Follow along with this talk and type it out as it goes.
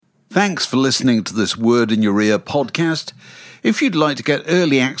Thanks for listening to this Word in Your Ear podcast. If you'd like to get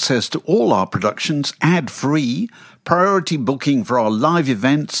early access to all our productions ad-free, priority booking for our live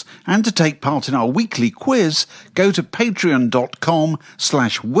events, and to take part in our weekly quiz, go to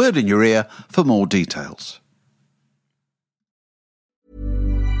patreon.com/wordinyourear for more details.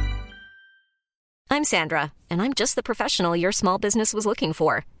 I'm Sandra, and I'm just the professional your small business was looking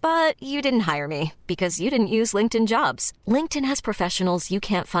for. But you didn't hire me because you didn't use LinkedIn Jobs. LinkedIn has professionals you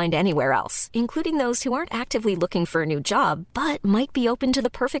can't find anywhere else, including those who aren't actively looking for a new job, but might be open to the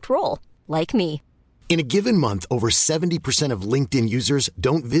perfect role, like me. In a given month, over 70% of LinkedIn users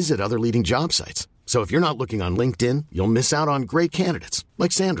don't visit other leading job sites. So if you're not looking on LinkedIn, you'll miss out on great candidates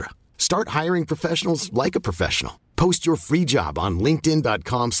like Sandra. Start hiring professionals like a professional. Post your free job on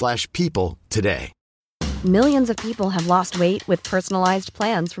linkedin.com/people today. Millions of people have lost weight with personalized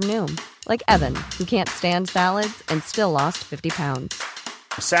plans from Noom. Like Evan, who can't stand salads and still lost 50 pounds.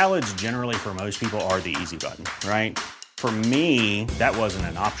 Salads generally for most people are the easy button, right? For me, that wasn't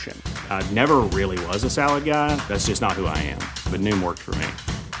an option. I never really was a salad guy. That's just not who I am. But Noom worked for me.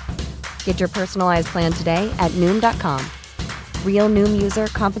 Get your personalized plan today at Noom.com. Real Noom user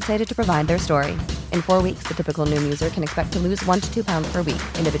compensated to provide their story. In 4 weeks, the typical Noom user can expect to lose 1 to 2 pounds per week.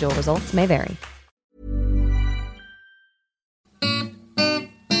 Individual results may vary.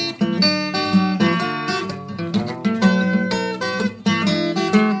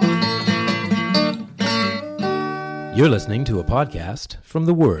 You're listening to a podcast from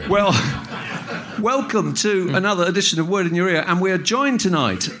The Word. Well, welcome to another edition of Word in Your Ear, and we are joined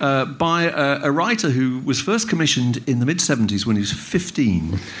tonight by a writer who was first commissioned in the mid-70s when he was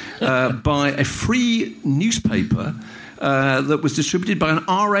 15 by a free newspaper that was distributed by an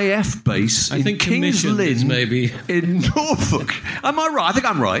RAF base in King's Lynn, maybe in Norfolk. Am I right? I think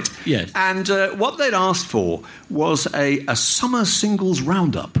I'm right. Yes. And what they'd asked for was a summer singles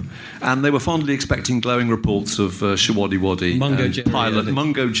roundup, and they were fondly expecting glowing reports of Shawaddy Waddy, Mungo Jerry, Pilot,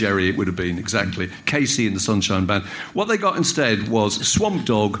 Mungo Jerry. It would have been exactly Casey and the Sunshine Band. What they got instead was Swamp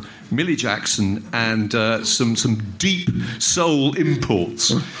Dogg, Millie Jackson, and some deep soul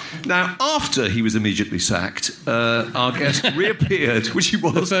imports. Now, after he was immediately sacked, our guest reappeared, which he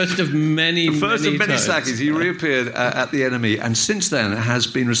was. The first of many sackings. He reappeared at the NME, and since then has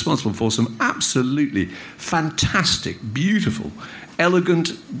been responsible for some absolutely fantastic, beautiful,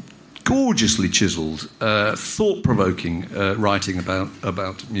 elegant, gorgeously chiselled, thought-provoking writing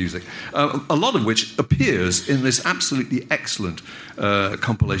about music, a lot of which appears in this absolutely excellent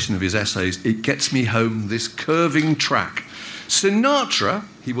compilation of his essays, It Gets Me Home, This Curving Track. Sinatra,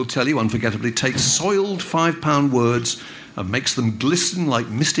 he will tell you unforgettably, takes soiled £5 words and makes them glisten like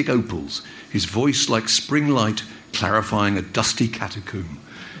mystic opals, his voice like spring light clarifying a dusty catacomb.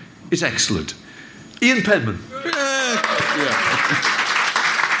 It's excellent. Ian Penman.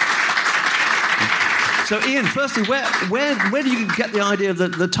 So, Ian, firstly, where do you get the idea of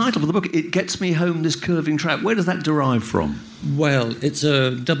the title of the book, It Gets Me Home, This Curving Track? Where does that derive from? Well, it's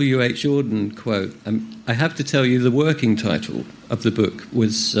a W.H. Auden quote. I have to tell you the working title of the book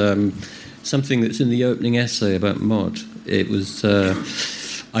was something that's in the opening essay about Mod. It was,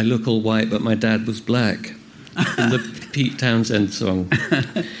 I look all white, but my dad was black, in the Pete Townsend song.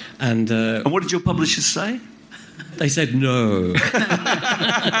 And what did your publishers say? They said no.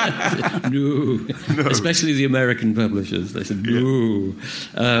 No. Especially the American publishers. They said no.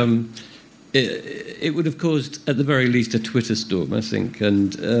 It would have caused, at the very least, a Twitter storm, I think.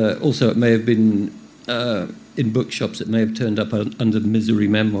 And also it may have been, in bookshops, it may have turned up under Misery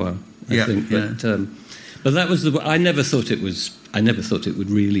Memoir, I think. But that was I never thought it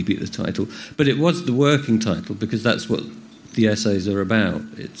would really be the title. But it was the working title, because that's what the essays are about.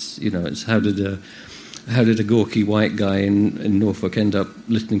 It's how did a gawky white guy in Norfolk end up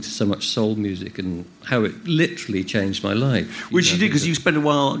listening to so much soul music, and how it literally changed my life. Which you did, because you spent a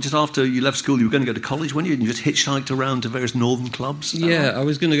while, just after you left school, you were going to go to college, weren't you? And you just hitchhiked around to various northern clubs? Yeah, I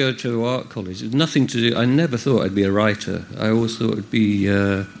was going to go to art college. It was nothing to do. I never thought I'd be a writer. I always thought it'd be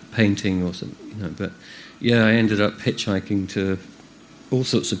painting or something, But yeah, I ended up hitchhiking to all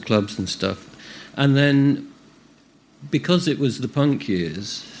sorts of clubs and stuff. And then, because it was the punk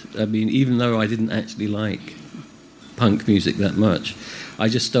years, I mean, even though I didn't actually like punk music that much, I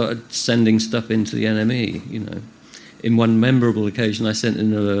just started sending stuff into the NME, In one memorable occasion, I sent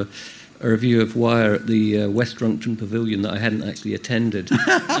in a review of Wire at the West Runcton Pavilion that I hadn't actually attended.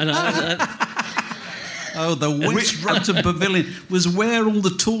 And Oh, the West Runcton Pavilion was where all the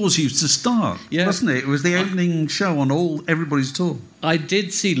tours used to start, wasn't it? It was the opening show on everybody's tour. I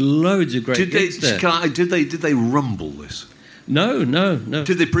did see loads of great gigs there. Did they rumble this? No.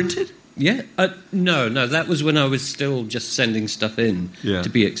 Did they print it? Yeah, no, that was when I was still just sending stuff in to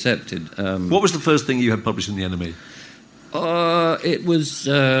be accepted. What was the first thing you had published in the NME? It was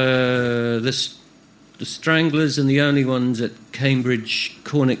the Stranglers and the Only Ones at Cambridge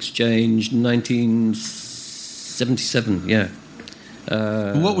Corn Exchange, 1977. Yeah.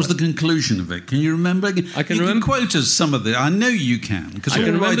 What was the conclusion of it? Can you remember? I can you remember. Can quote us some of it. I know you can, because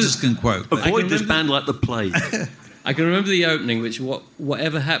all writers can quote. Avoid this band like the plague. I can remember the opening, which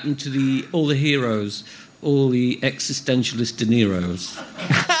whatever happened to all the heroes, all the existentialist De Niros.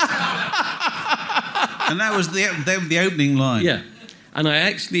 And that was the opening line. Yeah, and I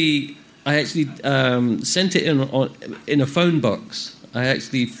actually sent it in a phone box. I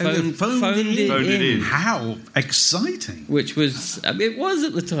actually phoned it in. How exciting! Which was, it was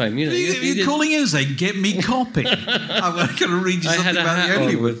at the time. You know, you're calling in and saying, "Get me copy." I'm going to read you something about the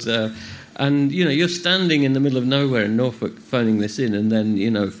Only Ones. And you know, you're standing in the middle of nowhere in Norfolk, phoning this in, and then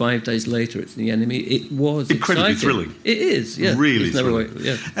 5 days later, it's the enemy. It was incredibly exciting. thrilling. It is, yeah, really thrilling.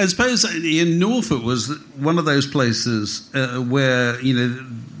 I suppose in Norfolk was one of those places where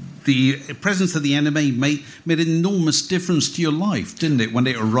the presence of the NME made an enormous difference to your life, didn't it, when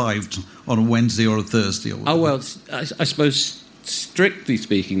it arrived on a Wednesday or a Thursday? Or whatever? Oh, well, I suppose, strictly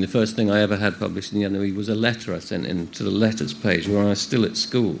speaking, the first thing I ever had published in the NME was a letter I sent in to the letters page when I was still at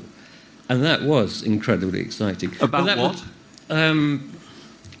school. And that was incredibly exciting. About what? I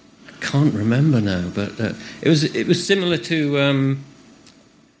can't remember now, but it was similar to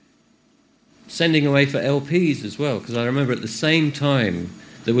sending away for LPs as well, because I remember at the same time,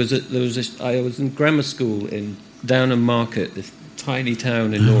 I was in grammar school in Downham Market, this tiny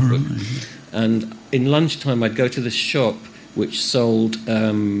town in Norfolk, and in lunchtime I'd go to this shop which sold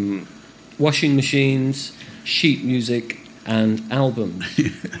washing machines, sheet music, and albums.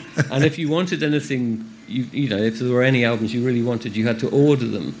 And if you wanted anything, if there were any albums you really wanted, you had to order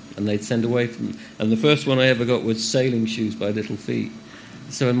them, and they'd send away from them. And the first one I ever got was Sailing Shoes by Little Feat.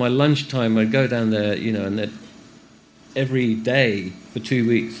 So in my lunchtime I'd go down there, and they'd every day for 2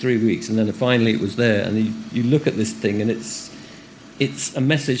 weeks, 3 weeks, and then finally it was there, and you look at this thing and it's a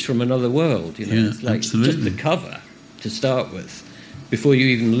message from another world, it's like absolutely. Just the cover to start with. Before you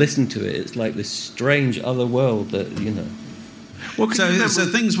even listen to it, it's like this strange other world that, So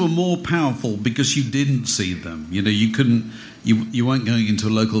things were more powerful because you didn't see them. You couldn't, you weren't going into a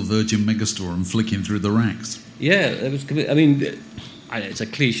local Virgin megastore and flicking through the racks. Yeah, it was. I mean, it's a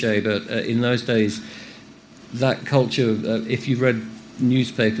cliche, but in those days, that culture, if you read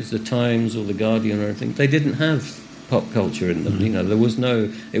newspapers, the Times or the Guardian or anything, they didn't have pop culture in them. There was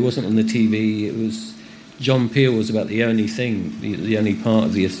it wasn't on the TV. It was, John Peel was about the only thing, the only part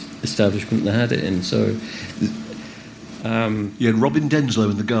of the establishment that had it in. So you had Robin Denslow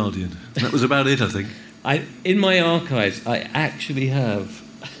in the Guardian. That was about it, I think. In my archives, I actually have.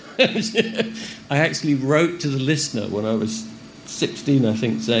 I actually wrote to the listener when I was 16, I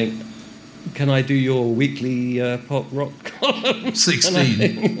think, saying, "Can I do your weekly pop rock column?"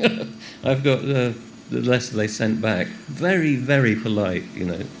 16. I've got the letter they sent back. Very, very polite,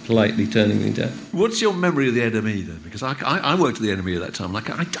 politely turning me down. What's your memory of the NME then? Because I worked at the NME at that time. I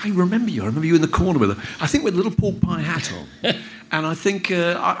remember you. I remember you in the corner with I think with a little pork pie hat on. And I think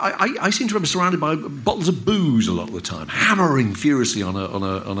I seem to remember surrounded by bottles of booze a lot of the time, hammering furiously on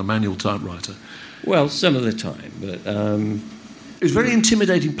a manual typewriter. Well, some of the time, but it was a very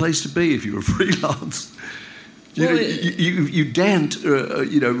intimidating place to be if you were freelance. You daren't,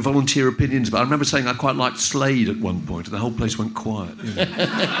 volunteer opinions. But I remember saying I quite liked Slade at one point, and the whole place went quiet. And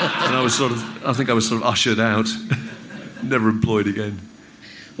I think I was sort of ushered out, never employed again.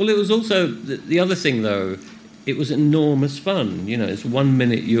 Well, it was also the other thing, though. It was enormous fun. It's 1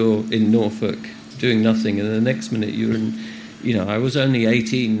 minute you're in Norfolk doing nothing, and the next minute you're in. I was only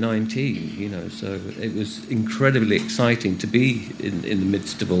 18, 19. So it was incredibly exciting to be in the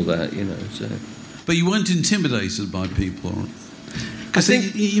midst of all that. So. But you weren't intimidated by people, because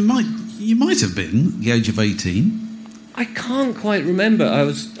you might have been the age of 18. I can't quite remember. I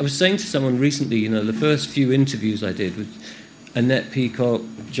was saying to someone recently, the first few interviews I did with Annette Peacock,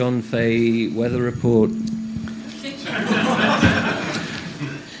 John Fay, Weather Report,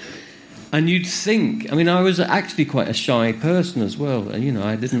 and you'd think. I mean, I was actually quite a shy person as well, and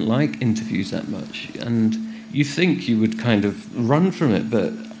I didn't like interviews that much. And you think you would kind of run from it,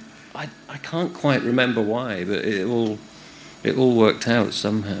 but I can't quite remember why, but it all worked out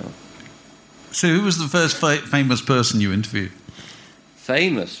somehow. So who was the first famous person you interviewed?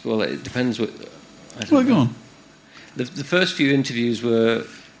 Famous? Well, it depends what... Go on. The first few interviews were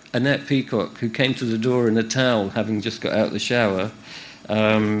Annette Peacock, who came to the door in a towel, having just got out of the shower,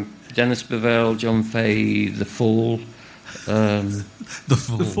 Dennis Bovell, John Fay, The Fall, The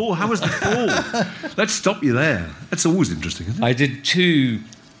Fall. The Fall. How was The Fall? Let's stop you there. That's always interesting, isn't it? I did 2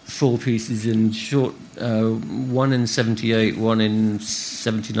 Fall pieces in short, one in 78, one in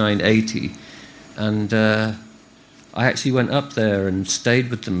 79, 80. And I actually went up there and stayed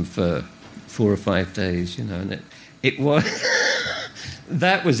with them for 4 or 5 days, and it was...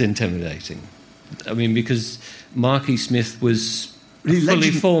 that was intimidating. I mean, because Marky Smith was a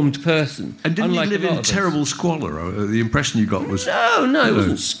fully formed person. And didn't he live in terrible squalor? The impression you got was... No, it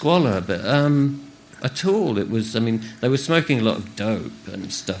wasn't squalor, but at all. It was, I mean, they were smoking a lot of dope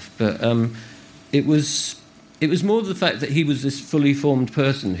and stuff, but it was more the fact that he was this fully formed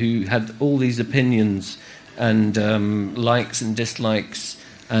person who had all these opinions and likes and dislikes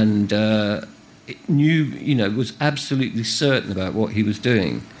and knew, was absolutely certain about what he was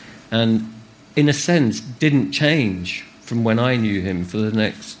doing, and in a sense didn't change from when I knew him for the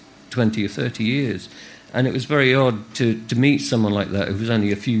next 20 or 30 years. And it was very odd to meet someone like that who was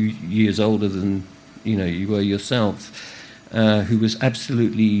only a few years older than you were yourself, who was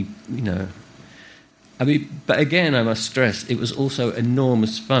absolutely, I mean, but again, I must stress, it was also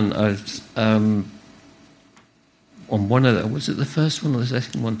enormous fun. I was on one of the, was it the first one or the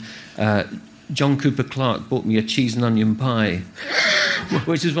second one? John Cooper Clarke bought me a cheese and onion pie,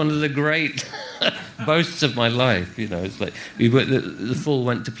 which is one of the great boasts of my life. It's like the Fall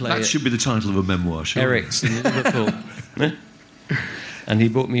went to play. That should be the title of a memoir, sure. Eric's in Liverpool. And he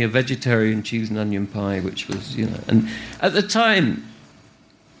bought me a vegetarian cheese and onion pie, which was, and at the time,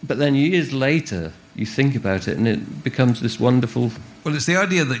 but then years later, you think about it, and it becomes this wonderful... Well, it's the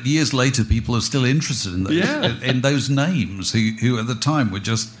idea that years later people are still interested in those, in those names who at the time were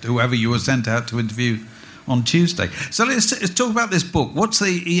just whoever you were sent out to interview on Tuesday. So let's talk about this book.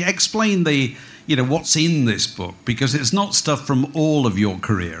 Explain what's in this book, because it's not stuff from all of your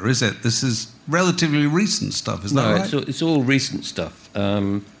career, is it? This is relatively recent stuff, is that right? No, it's all recent stuff.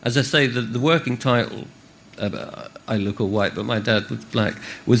 As I say, the working title, I Look All White, but My Dad Was Black,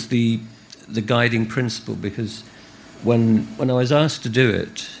 was the guiding principle, because when I was asked to do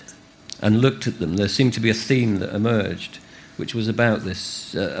it and looked at them, there seemed to be a theme that emerged, which was about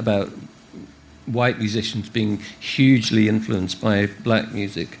this, about white musicians being hugely influenced by black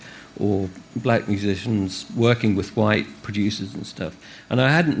music, or black musicians working with white producers and stuff. And I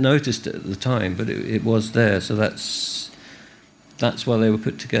hadn't noticed it at the time, but it was there, so that's why they were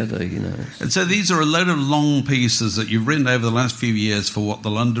put together, And so these are a load of long pieces that you've written over the last few years for the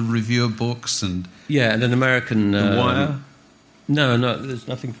London Review of Books and... Yeah, and an American... The Wire? No, there's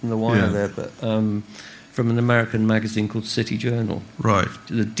nothing from The Wire there, but from an American magazine called City Journal. Right.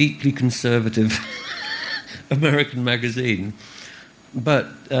 The deeply conservative American magazine. But...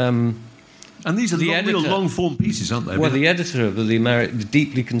 and these are real long-form pieces, aren't they? Well, the editor of the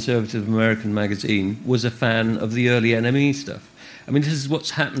deeply conservative American magazine was a fan of the early NME stuff. I mean, this is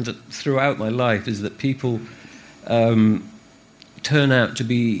what's happened throughout my life, is that people turn out to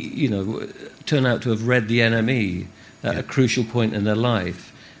have read the NME at a crucial point in their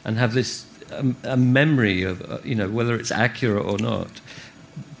life and have this a memory of, whether it's accurate or not.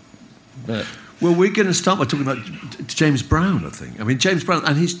 But... Well, we're going to start by talking about James Brown, I think. I mean, James Brown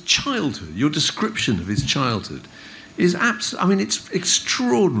and his childhood, your description of his childhood is it's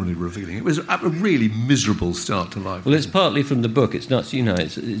extraordinarily revealing. It was a really miserable start to life. Well, it's partly from the book. It's not,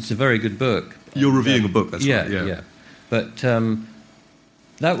 it's a very good book. You're reviewing a book, that's right. Yeah. But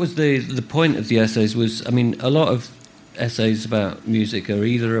that was the point of the essays was, a lot of essays about music are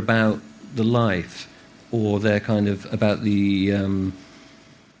either about the life or they're kind of about the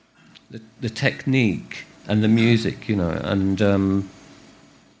technique and the music, and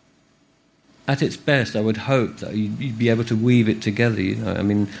at its best, I would hope that you'd be able to weave it together,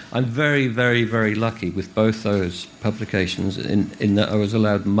 I'm very, very, very lucky with both those publications in that I was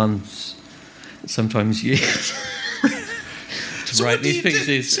allowed months, sometimes years, to write these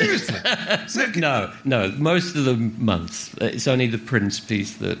pieces. Seriously? No, most of them months. It's only the Prince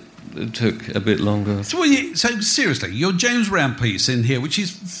piece that took a bit longer. So seriously, your James Brown piece in here, which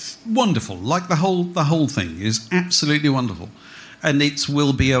is wonderful, like the whole thing is absolutely wonderful, and it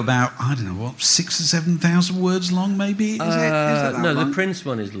will be about 6,000 or 7,000 words long, maybe. Is that no, long? The Prince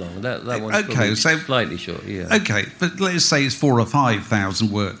one is long. That one's okay, so slightly short. Yeah. Okay, but let's say it's 4,000 or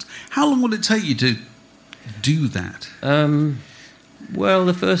 5,000 words. How long will it take you to do that? Well,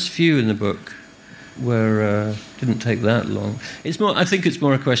 the first few in the book didn't take that long. I think it's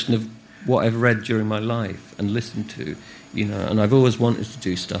more a question of what I've read during my life and listened to, and I've always wanted to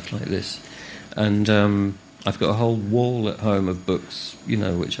do stuff like this. And I've got a whole wall at home of books,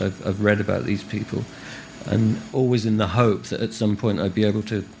 which I've read about these people, and always in the hope that at some point I'd be able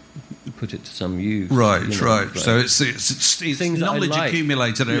to put it to some use. Right, you know, right. like So it's things that I knowledge like.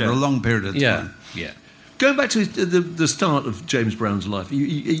 accumulated over a long period of time. Yeah. Going back to the start of James Brown's life,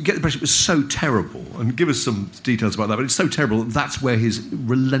 you get the impression it was so terrible, and give us some details about that, but it's so terrible that's where his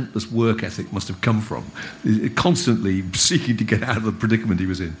relentless work ethic must have come from, constantly seeking to get out of the predicament he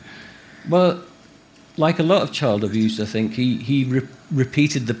was in. Well, like a lot of child abuse, I think, he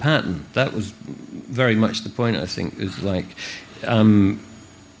repeated the pattern. That was very much the point, I think, is like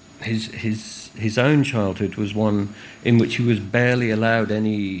his own childhood was one in which he was barely allowed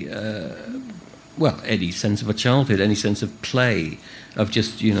any sense of a childhood, any sense of play, of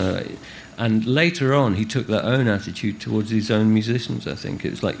just, and later on he took that own attitude towards his own musicians, I think.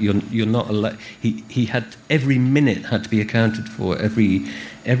 It was like you're not allowed. He had, every minute had to be accounted for,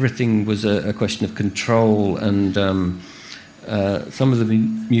 everything was a question of control, and some of the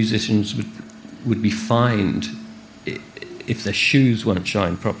musicians would be fined if their shoes weren't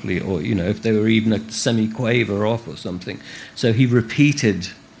shined properly, or if they were even a semi-quaver off or something. So he repeated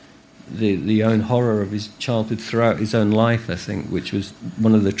the own horror of his childhood throughout his own life, I think, which was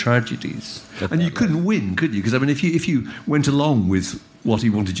one of the tragedies. And you couldn't win, could you? Because, I mean, if you went along with what he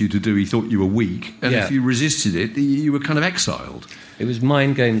wanted you to do, he thought you were weak, and if you resisted it, you were kind of exiled. It was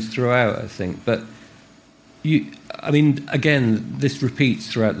mind games throughout, I think. But, again, this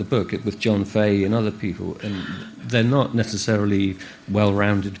repeats throughout the book with John Fay and other people, and they're not necessarily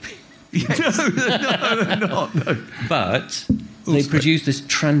well-rounded people. Yes. No, they're not, no. But they produce this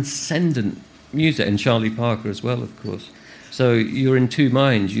transcendent music, and Charlie Parker as well, of course. So you're in two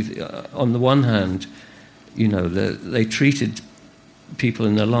minds. On the one hand, they treated people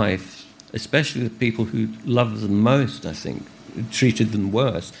in their life, especially the people who loved them most, I think, treated them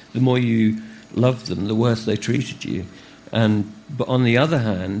worse. The more you loved them, the worse they treated you. But on the other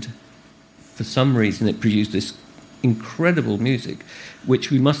hand, for some reason, it produced this incredible music,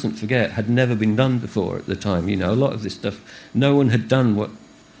 which we mustn't forget had never been done before at the time. A lot of this stuff, no one had done what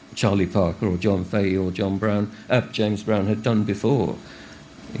Charlie Parker or John Fay or James Brown had done before.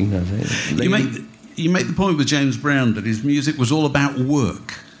 You make the point with James Brown that his music was all about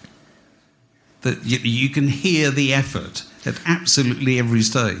work. That you can hear the effort at absolutely every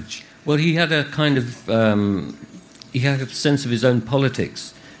stage. Well, he had a kind of he had a sense of his own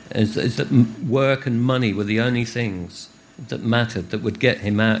politics. Is that work and money were the only things that mattered, that would get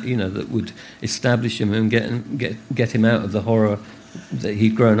him out, that would establish him and get him out of the horror that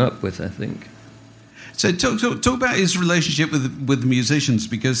he'd grown up with, I think. So talk about his relationship with the musicians,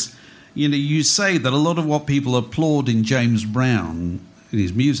 because you say that a lot of what people applaud in James Brown, in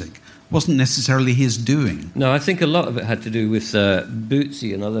his music, wasn't necessarily his doing. No, I think a lot of it had to do with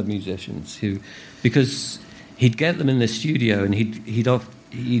Bootsy and other musicians because he'd get them in the studio and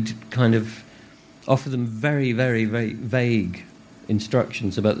he'd kind of offer them very, very, very vague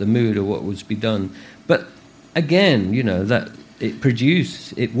instructions about the mood or what was to be done. But again, that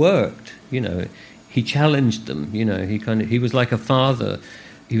it worked. He challenged them. He was like a father.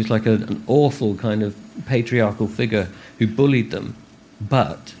 He was like an awful kind of patriarchal figure who bullied them.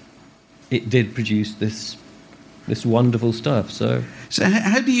 But it did produce this wonderful stuff. So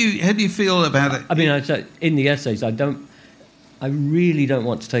how do you feel about it? I mean, in the essays, I really don't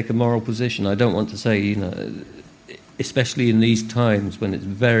want to take a moral position. I don't want to say, especially in these times when it's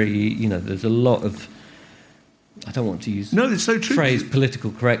very, there's a lot of, I don't want to use it's so true. Phrase political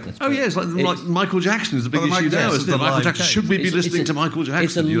correctness. Oh, yeah, it's like Michael Jackson is the big issue now, isn't it? Michael Jackson, should we be listening to Michael Jackson?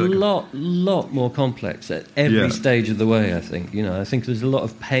 It's a lot more complex at every stage of the way, I think. I think there's a lot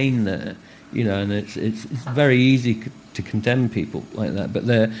of pain there, and it's very easy to condemn people like that, but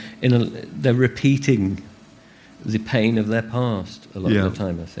they're repeating the pain of their past a lot of the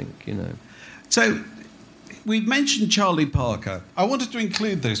time, I think, So, we've mentioned Charlie Parker. I wanted to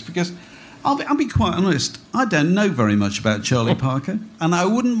include this because I'll be quite honest, I don't know very much about Charlie Parker, and I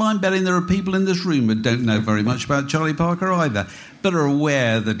wouldn't mind betting there are people in this room who don't know very much about Charlie Parker either, but are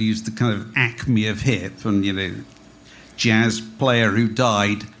aware that he's the kind of acme of hip and, jazz player who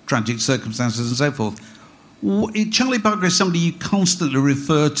died, tragic circumstances and so forth. Charlie Parker is somebody you constantly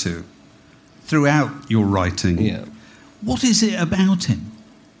refer to throughout your writing. Yeah. What is it about him?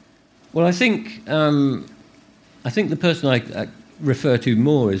 Well, I think the person I refer to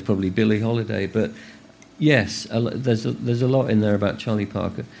more is probably Billie Holiday, but yes, there's a lot in there about Charlie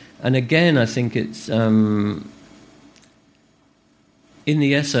Parker. And again, I think it's in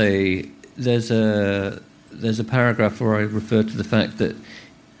the essay there's a paragraph where I refer to the fact that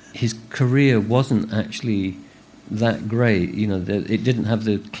his career wasn't actually that great. It didn't have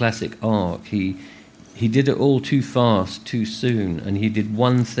the classic arc. He did it all too fast, too soon, and he did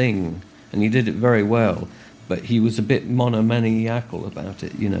one thing, and he did it very well. but he was a bit monomaniacal about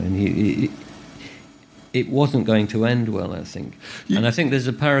it, and it wasn't going to end well, I think. And I think there's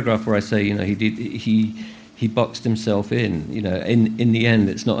a paragraph where I say, he boxed himself in. In the end,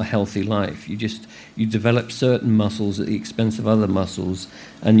 it's not a healthy life. You develop certain muscles at the expense of other muscles,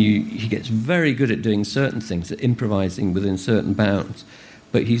 and he gets very good at doing certain things, at improvising within certain bounds,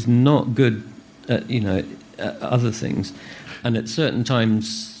 but he's not good at at other things. And at certain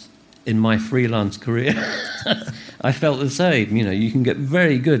times in my freelance career, I felt the same. You can get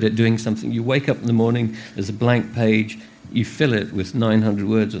very good at doing something. You wake up in the morning, there's a blank page, you fill it with 900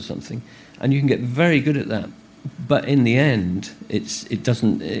 words or something, and you can get very good at that. But in the end, it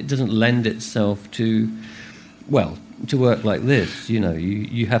doesn't lend itself to work like this.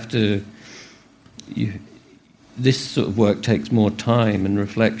 You have to. This sort of work takes more time and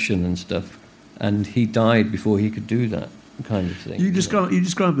reflection and stuff. And he died before he could do that kind of thing. You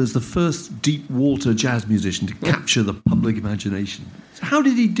describe him as the first deep water jazz musician to capture the public imagination. So how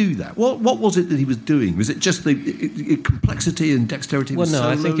did he do that? What was it that he was doing? Was it just the complexity and dexterity? Well, no,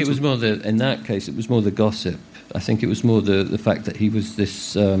 I think it was more in that case, it was more the gossip. I think it was more the fact that he was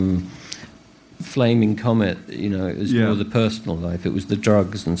this flaming comet, it was more the personal life. It was the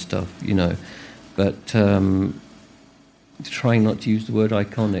drugs and stuff, But trying not to use the word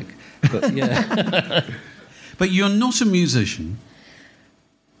iconic. But yeah. But you're not a musician.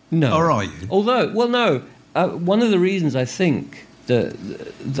 No. Or are you? Although, no. One of the reasons I think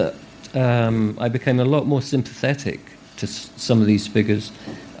that I became a lot more sympathetic to some of these figures.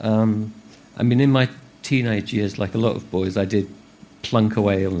 In my teenage years, like a lot of boys, I did plunk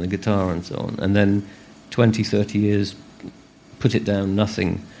away on the guitar and so on. And then 20, 30 years, put it down,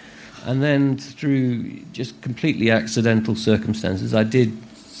 nothing. And then through just completely accidental circumstances, I did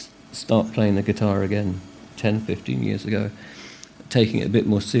start playing the guitar again 10, 15 years ago, taking it a bit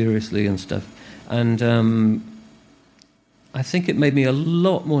more seriously and stuff. And I think it made me a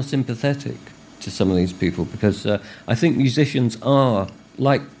lot more sympathetic to some of these people, because I think musicians are,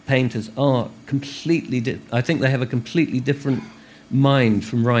 like painters, are completely I think they have a completely different mind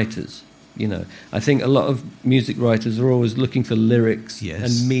from writers. I think a lot of music writers are always looking for lyrics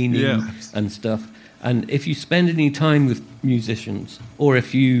and meaning and stuff. And if you spend any time with musicians, or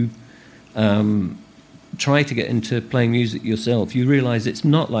if you try to get into playing music yourself, you realise it's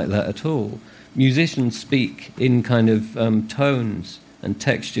not like that at all. Musicians speak in kind of tones and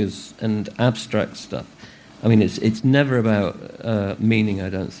textures and abstract stuff. It's never about meaning, I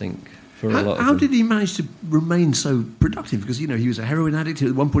don't think. How did he manage to remain so productive? Because, he was a heroin addict.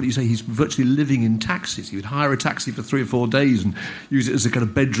 At one point, you say he's virtually living in taxis. He would hire a taxi for 3 or 4 days and use it as a kind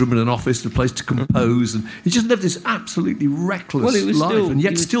of bedroom and an office, a place to compose. And he just lived this absolutely reckless life. And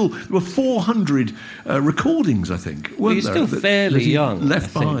yet still, there were 400 recordings, I think. He was still fairly young.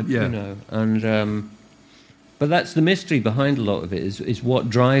 Left behind, And... But that's the mystery behind a lot of it, is what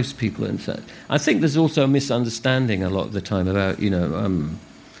drives people into that. I think there's also a misunderstanding a lot of the time about,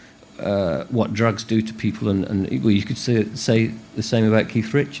 what drugs do to people, and you could say the same about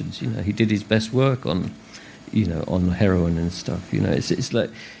Keith Richards. He did his best work on heroin and stuff. It's like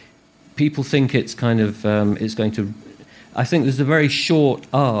people think it's kind of it's going to. I think there's a very short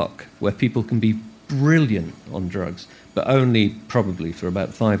arc where people can be brilliant on drugs, but only probably for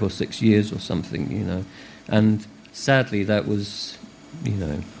about 5 or 6 years or something. And sadly, that was,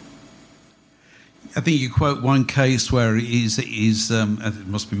 I think you quote one case where it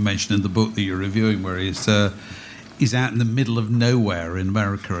must be mentioned in the book that you're reviewing, where he's out in the middle of nowhere in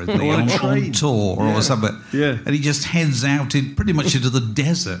America on tour or something. Yeah. And he just heads out pretty much into the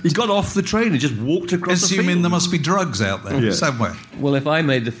desert. He got off the train and just walked across the field. Assuming there must be drugs out there somewhere. Well, if I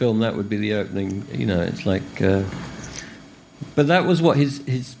made the film, that would be the opening. It's like... but that was what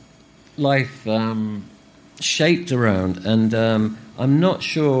his life shaped around. And I'm not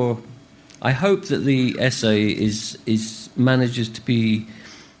sure... I hope that the essay manages to be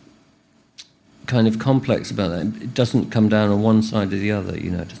kind of complex about that. It doesn't come down on one side or the other.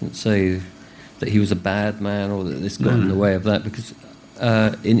 It doesn't say that he was a bad man or that this got in the way of that, because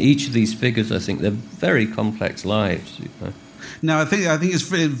in each of these figures, I think they're very complex lives. No, I think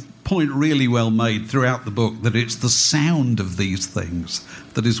it's a point really well made throughout the book, that it's the sound of these things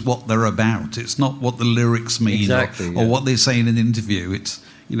that is what they're about. It's not what the lyrics mean or what they say in an interview.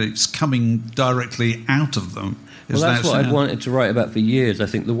 It's coming directly out of them. Well, that's what I've wanted to write about for years. I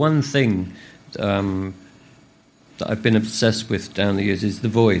think the one thing that I've been obsessed with down the years is the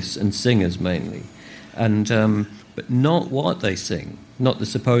voice and singers mainly, and but not what they sing. not the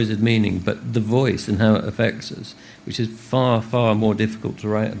supposed meaning, but the voice and how it affects us, which is far, far more difficult to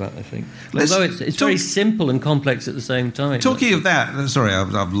write about, I think. Although it's very simple and complex at the same time. Talking of that, sorry,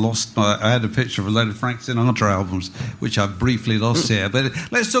 I've lost I had a picture of a load of Frank Sinatra albums, which I've briefly lost here. But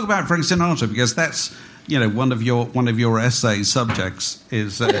let's talk about Frank Sinatra, because that's, one of your essay subjects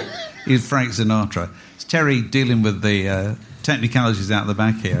is Frank Sinatra. It's Terry dealing with the technicalities out the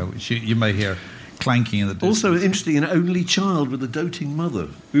back here, which you may hear clanking in the distance. Also interesting, an only child with a doting mother.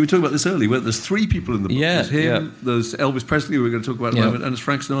 We were talking about this earlier, where there's 3 people in the book. Yeah, there's him, there's Elvis Presley, who we're going to talk about in a moment, and there's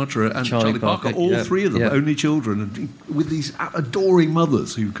Frank Sinatra and Charlie Parker. All 3 of them, only children, and with these adoring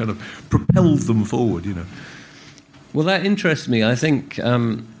mothers who kind of propelled them forward, Well, that interests me. I think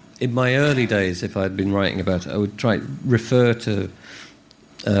in my early days, if I'd been writing about it, I would try to refer to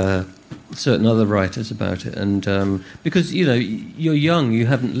certain other writers about it, and because you're young, you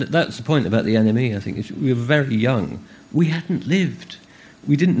haven't. That's the point about the NME. I think we were very young. We hadn't lived.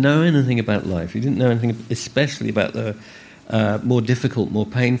 We didn't know anything about life. We didn't know anything, especially about the more difficult, more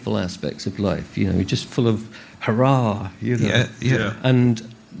painful aspects of life. We're just full of hurrah. Yeah. And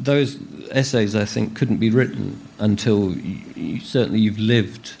those essays, I think, couldn't be written until certainly you've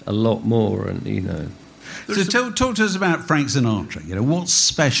lived a lot more, and So talk to us about Frank Sinatra. What's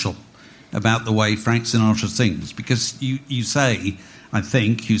special about the way Frank Sinatra sings? Because you say,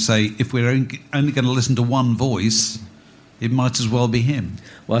 if we're only going to listen to one voice, it might as well be him.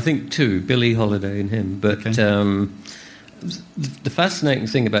 Well, I think 2, Billie Holiday and him. But the fascinating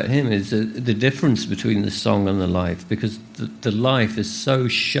thing about him is the difference between the song and the life, because the life is so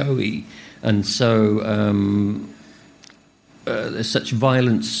showy and so... there's such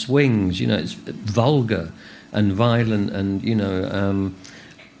violent swings, it's vulgar and violent, and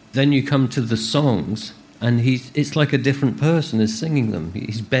then you come to the songs, and it's like a different person is singing them.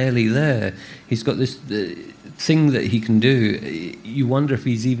 He's barely there. He's got this thing that he can do. You wonder if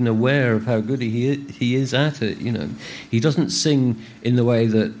he's even aware of how good he is at it. He doesn't sing in the way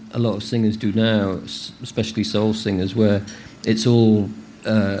that a lot of singers do now, especially soul singers, where it's all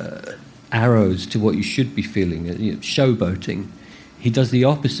arrows to what you should be feeling, showboating. He does the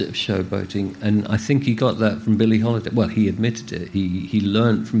opposite of showboating, and I think he got that from Billie Holiday. Well, he admitted it. He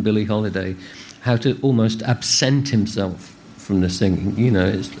learnt from Billie Holiday how to almost absent himself from the singing.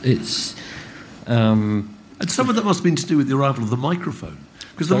 It's and some of that must have been to do with the arrival of the microphone,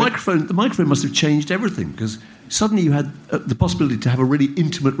 because the microphone must have changed everything, because suddenly you had the possibility to have a really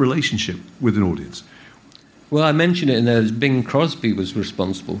intimate relationship with an audience. Well, I mentioned it in there. Bing Crosby was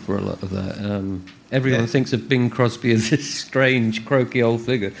responsible for a lot of that. Everyone thinks of Bing Crosby as this strange, croaky old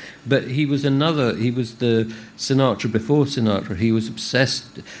figure, but he was the Sinatra before Sinatra. He was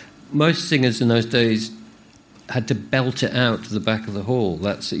obsessed. Most singers in those days had to belt it out to the back of the hall.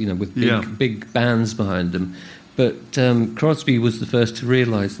 That's with big bands behind them. But Crosby was the first to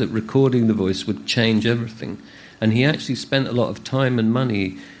realise that recording the voice would change everything, and he actually spent a lot of time and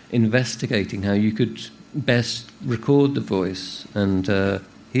money investigating how you could best record the voice, and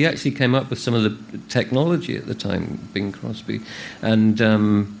he actually came up with some of the technology at the time, Bing Crosby, and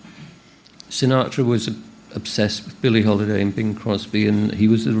Sinatra was obsessed with Billie Holiday and Bing Crosby, and he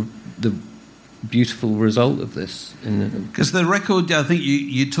was the beautiful result of this. Because the record, I think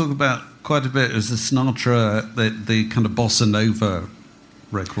you talk about quite a bit as the Sinatra, the kind of bossa nova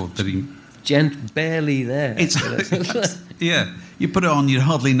record that he... barely there. Yeah, you put it on, you'd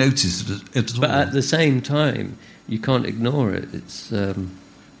hardly notice it at all. But at the same time, you can't ignore it. It's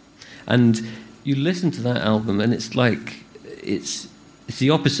and you listen to that album, and it's like it's the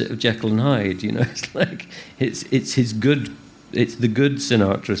opposite of Jekyll and Hyde. It's like it's his good. It's the good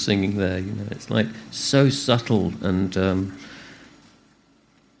Sinatra singing there. It's like so subtle and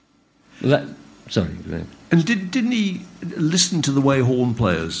that. Sorry. And didn't he listen to the way horn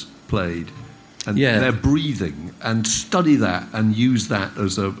players played? And their breathing, and study that and use that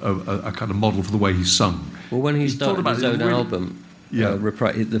as a kind of model for the way he sung. Well, when he started his own album,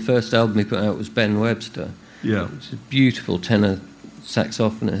 the first album he put out was Ben Webster. Yeah, he's a beautiful tenor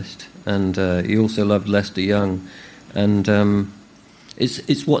saxophonist, and he also loved Lester Young. And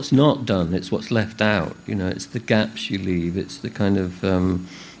it's what's not done, it's what's left out. It's the gaps you leave. It's the kind of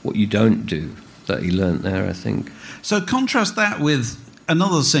what you don't do that he learnt there, I think. So contrast that with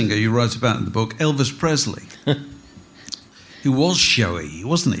another singer you wrote about in the book, Elvis Presley, who was showy,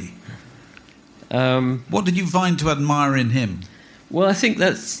 wasn't he? What did you find to admire in him? Well, I think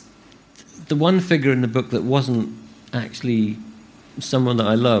that's the one figure in the book that wasn't actually someone that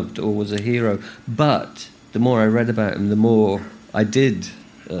I loved or was a hero. But the more I read about him, the more I did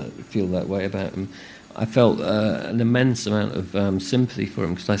feel that way about him. I felt an immense amount of sympathy for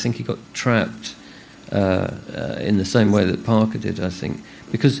him, because I think he got trapped in the same way that Parker did, I think,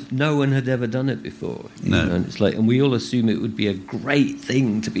 because no one had ever done it before. No. You know, and it's like, and we all assume it would be a great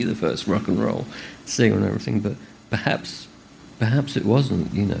thing to be the first rock and roll singer and everything, but perhaps it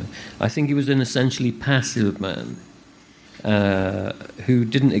wasn't. You know, I think he was an essentially passive man who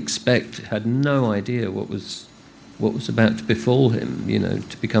didn't expect, had no idea what was about to befall him. You know,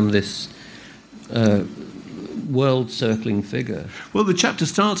 to become this world-circling figure. Well, the chapter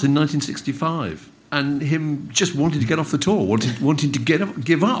starts in 1965. And him just wanting to get off the tour, wanting to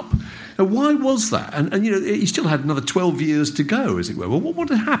give up. Now, why was that? And you know, he still had another 12 years to go, as it were. Well, what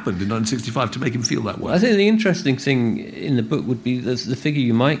had happened in 1965 to make him feel that way? I think the interesting thing in the book would be the figure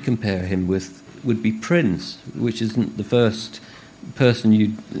you might compare him with would be Prince, which isn't the first person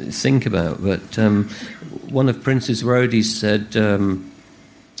you'd think about. But one of Prince's roadies said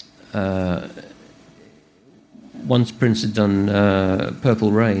once Prince had done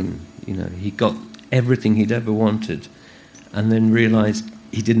Purple Rain, you know, he got everything he'd ever wanted and then realised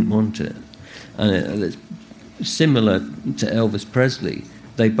he didn't want it. And it's similar to Elvis Presley.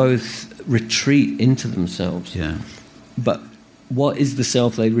 They both retreat into themselves. Yeah. But what is the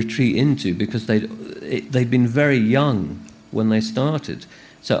self they retreat into? Because they'd been very young when they started.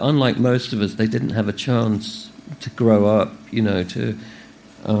 So unlike most of us, they didn't have a chance to grow up, you know, to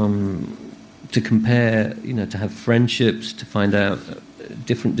compare, you know, to have friendships, to find out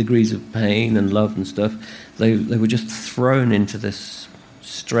different degrees of pain and love and stuff. They were just thrown into this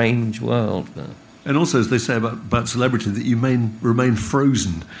strange world. And also, as they say about celebrity, that you remain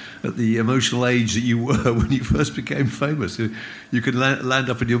frozen at the emotional age that you were when you first became famous. You could land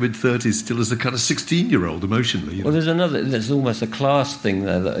up in your mid-30s still as a kind of 16-year-old emotionally. You know? Well, there's almost a class thing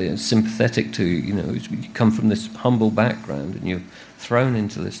there that is sympathetic to, you know, you come from this humble background and you're thrown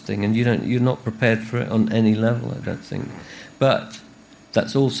into this thing and you're not prepared for it on any level, I don't think. But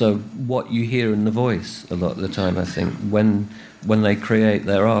that's also what you hear in The Voice a lot of the time, I think, when they create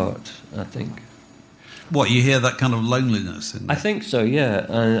their art, I think. What, you hear that kind of loneliness in there? I think so, yeah.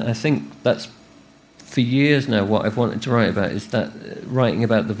 And I think that's, for years now, what I've wanted to write about is that writing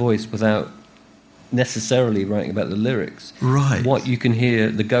about The Voice without necessarily writing about the lyrics. Right. What you can hear,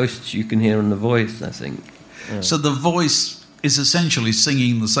 the ghosts you can hear in The Voice, I think. Yeah. So The Voice is essentially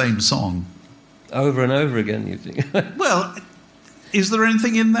singing the same song? Over and over again, you think? Well, is there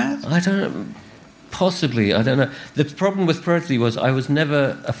anything in that? I don't know. Possibly, I don't know. The problem with Presley was I was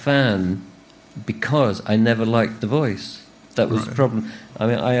never a fan because I never liked The Voice. That was the problem. I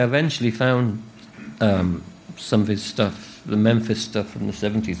mean, I eventually found some of his stuff, the Memphis stuff from the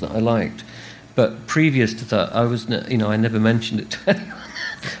 70s that I liked. But previous to that, I was, I never mentioned it to anyone.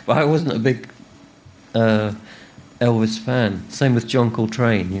 But I wasn't a big Elvis fan. Same with John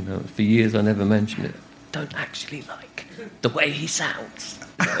Coltrane, you know. For years I never mentioned it. Don't actually like the way he sounds.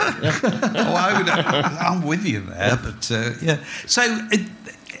 I'm with you there, but yeah. So,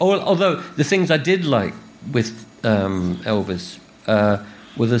 although the things I did like with Elvis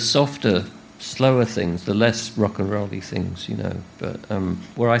were the softer, slower things, the less rock and roll-y things, you know. But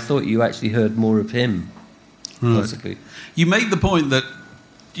where I thought you actually heard more of him, possibly. You make the point that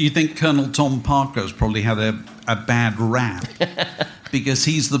you think Colonel Tom Parker has probably had a bad rap because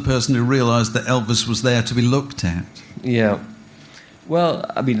he's the person who realised that Elvis was there to be looked at. Yeah. Well,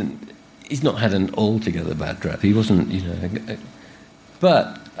 I mean, he's not had an altogether bad rap. He wasn't,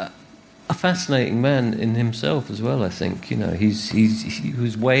 but a fascinating man in himself as well, I think. You know, he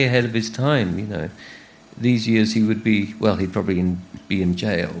was way ahead of his time, you know. These years he would be, well, he'd probably be in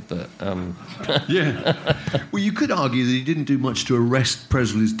jail, but... Yeah. Well, you could argue that he didn't do much to arrest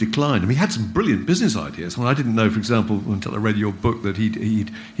Presley's decline. I mean, he had some brilliant business ideas. Well, I didn't know, for example, until I read your book, that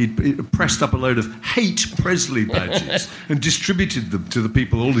he'd pressed up a load of hate Presley badges and distributed them to the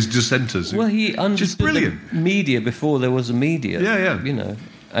people, all his dissenters. Well, he understood the media before there was a media. Yeah, yeah. You know,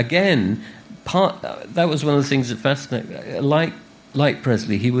 again, that was one of the things that fascinated. Like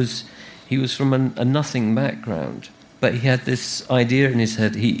Presley, he was from a nothing background, but he had this idea in his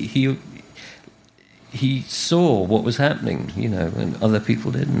head. He saw what was happening, you know, and other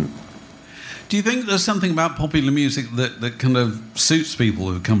people didn't. Do you think there's something about popular music that kind of suits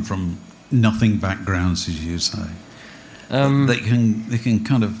people who come from nothing backgrounds, as you say? They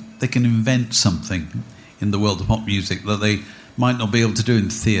can invent something in the world of pop music that they might not be able to do in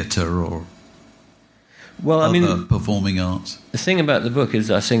theatre or other performing arts. The thing about the book is,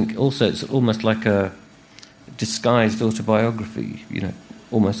 I think, also it's almost like a disguised autobiography, you know,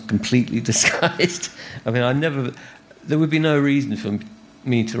 almost completely disguised. I mean, there would be no reason for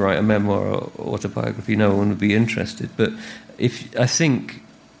me to write a memoir or autobiography. No one would be interested. But I think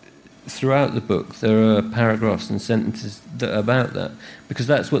throughout the book there are paragraphs and sentences that are about that, because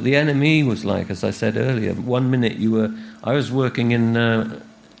that's what the NME was like, as I said earlier. One minute I was working in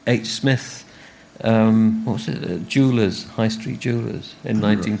H. Smith, what was it, Jewellers, High Street Jewellers in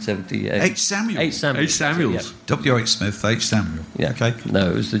 1978. H. Samuels. H. Samuels. Yeah. W. H. Smith, H. Samuel. Yeah. Okay. No,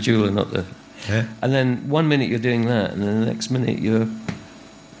 it was the jeweller, not the... Yeah. And then one minute you're doing that, and then the next minute you're,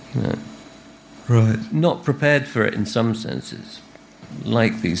 Right. not prepared for it in some senses,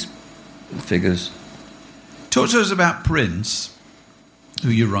 like these figures. Talk to us about Prince, who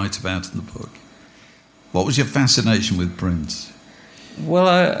you write about in the book. What was your fascination with Prince? Well,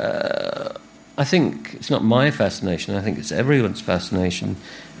 I think it's not my fascination, I think it's everyone's fascination,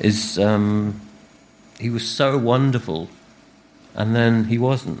 is he was so wonderful, and then he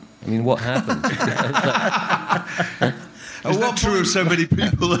wasn't. I mean, what happened? Is that true of so many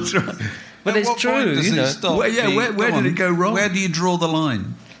people? That's right. But it's true, does you it know. stop Where did it go wrong? Where do you draw the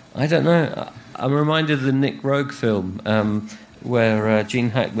line? I don't know. I'm reminded of the Nick Rogue film, where Gene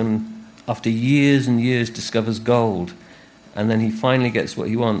Hackman, after years and years, discovers gold, and then he finally gets what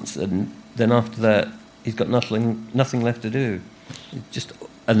he wants, and then after that, he's got nothing left to do.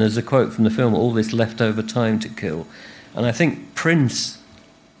 And there's a quote from the film: "All this leftover time to kill." And I think Prince,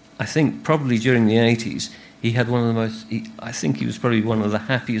 probably during the 80s, he had one of the most... I think he was probably one of the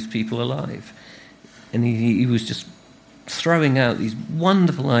happiest people alive. And he was just throwing out these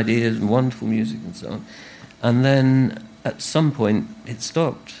wonderful ideas and wonderful music and so on. And then at some point, it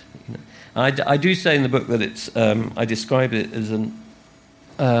stopped. You know. I do say in the book that it's... I describe it as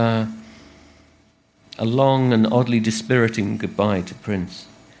a long and oddly dispiriting goodbye to Prince.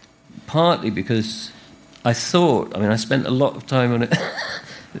 Partly because I spent a lot of time on it...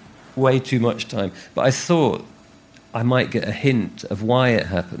 way too much time, but I thought I might get a hint of why it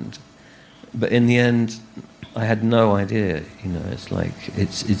happened, but in the end I had no idea. You know, it's like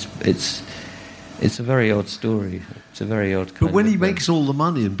it's a very odd story. It's a very odd kind. But when of he makes all the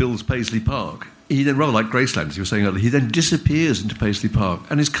money and builds Paisley Park, he then, rather like Graceland, as you were saying earlier, he then disappears into Paisley Park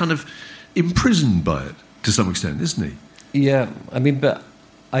and is kind of imprisoned by it to some extent, isn't he? Yeah, I mean, but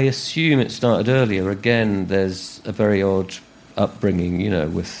I assume it started earlier. Again, there's a very odd upbringing, you know,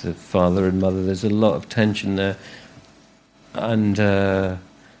 with the father and mother. There's a lot of tension there. And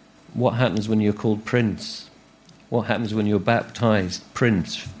what happens when you're called Prince? What happens when you're baptised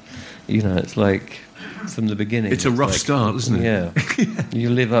Prince? You know, it's like from the beginning. It's a rough start, isn't it? Yeah. You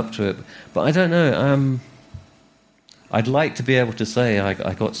live up to it. But I don't know. I'd like to be able to say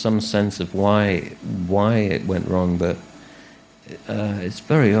I got some sense of why it went wrong, but it's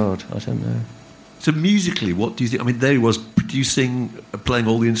very odd. I don't know. So musically, what do you think? I mean, there he was producing, playing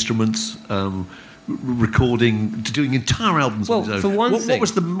all the instruments, recording, doing entire albums on his own. For one thing,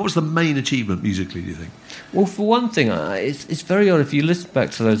 what was the main achievement musically, do you think? Well, for one thing, it's very odd. If you listen back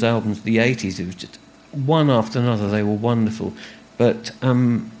to those albums, the 80s, it was just one after another. They were wonderful. But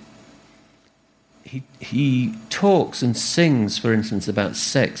he talks and sings, for instance, about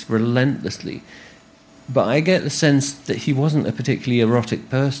sex relentlessly. But I get the sense that he wasn't a particularly erotic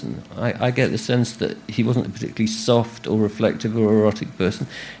person. I get the sense that he wasn't a particularly soft or reflective or erotic person.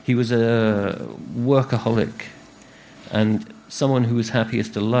 He was a workaholic and someone who was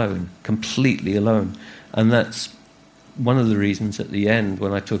happiest alone, completely alone. And that's one of the reasons at the end,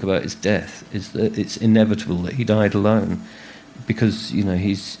 when I talk about his death, is that it's inevitable that he died alone. Because, you know,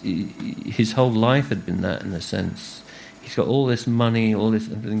 his whole life had been that, in a sense. He's got all this money, all this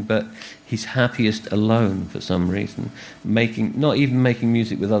everything, but he's happiest alone for some reason. Not even making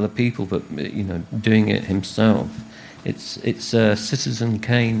music with other people, but, you know, doing it himself. It's a Citizen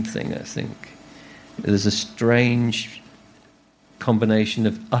Kane thing, I think. There's a strange combination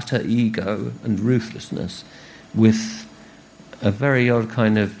of utter ego and ruthlessness with a very odd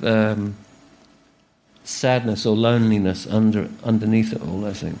kind of sadness or loneliness underneath it all,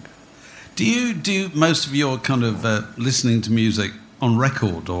 I think. Do you do most of your kind of listening to music on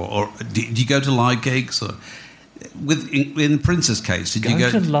record, or do you go to live gigs? Or in Prince's case, did you go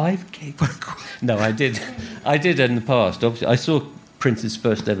to live gigs? No, I did in the past. Obviously, I saw Prince's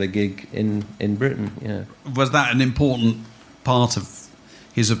first ever gig in Britain. Yeah. Was that an important part of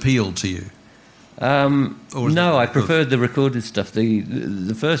his appeal to you? No, I preferred the recorded stuff.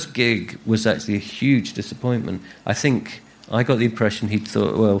 The first gig was actually a huge disappointment. I think I got the impression he'd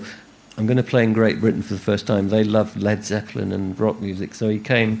thought, well, I'm going to play in Great Britain for the first time. They love Led Zeppelin and rock music, so he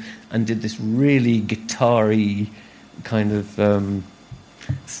came and did this really guitar-y kind of...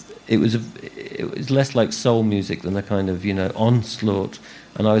 It was less like soul music than a kind of, you know, onslaught,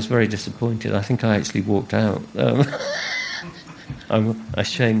 and I was very disappointed. I think I actually walked out. I'm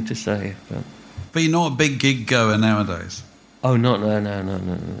ashamed to say. But you're not a big gig goer nowadays? Oh, no.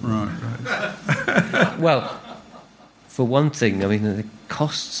 Right. Well, for one thing, I mean, it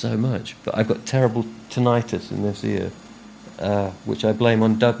costs so much, but I've got terrible tinnitus in this ear, which I blame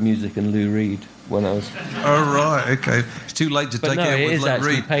on dub music and Lou Reed when I was... Oh, right, okay. It's too late to take it out with Lou Reed. But no, it is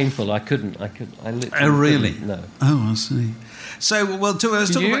actually painful. I literally Oh, really? couldn't, no. Oh, I see. So, well, do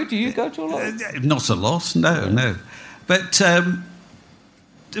you go to a lot? Not a lot, no. But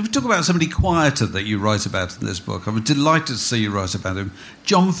if we talk about somebody quieter that you write about in this book, I'm delighted to see you write about him.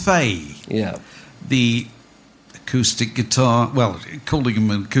 John Fay. Yeah. The acoustic guitar... Well, calling him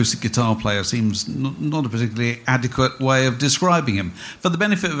an acoustic guitar player seems not a particularly adequate way of describing him. For the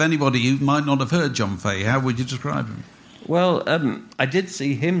benefit of anybody who might not have heard John Fay, how would you describe him? Well, I did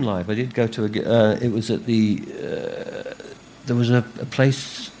see him live. I did go to it was at the... there was a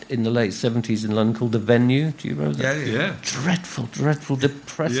place in the late 70s in London called The Venue. Do you remember that? Yeah. Dreadful,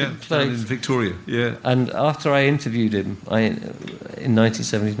 depressing place. Down in Victoria, yeah. And after I interviewed him in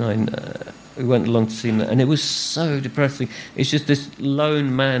 1979, we went along to see him, and it was so depressing. It's just this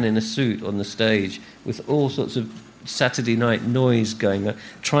lone man in a suit on the stage with all sorts of Saturday night noise going on,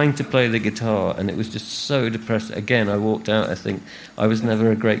 trying to play the guitar, and it was just so depressing. Again, I walked out, I think. I was never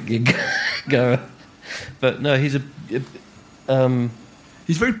a great gig goer. But no, he's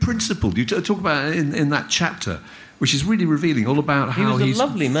he's very principled. You talk about in that chapter, which is really revealing, all about how he's a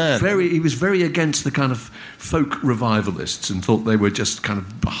lovely man. He was very against the kind of folk revivalists and thought they were just kind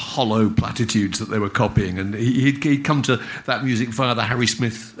of hollow platitudes that they were copying. And he'd come to that music via the Harry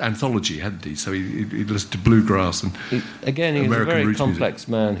Smith anthology, hadn't he? So he'd listened to bluegrass and he was American a very roots complex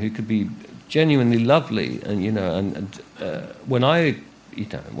man who could be genuinely lovely. And when I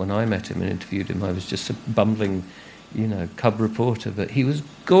met him and interviewed him, I was just a bumbling, cub reporter, but he was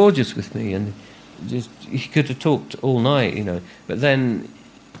gorgeous with me, and he could have talked all night, But then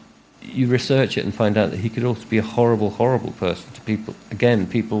you research it and find out that he could also be a horrible, horrible person to people. Again,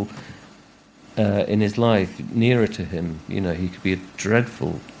 people in his life nearer to him, he could be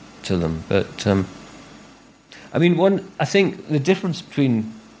dreadful to them. But I think the difference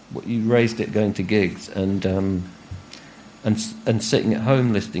between what you raised it going to gigs and sitting at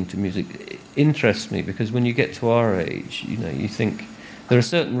home listening to music interests me, because when you get to our age, you think there are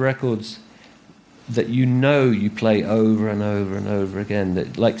certain records that you play over and over and over again,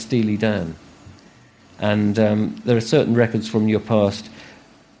 that, like Steely Dan. And there are certain records from your past,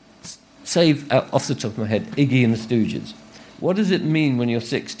 say off the top of my head, Iggy and the Stooges. What does it mean when you're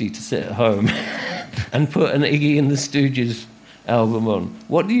 60 to sit at home and put an Iggy and the Stooges album on?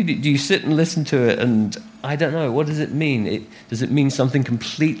 What do you do? Do you sit and listen to it and... I don't know. What does it mean? Does it mean something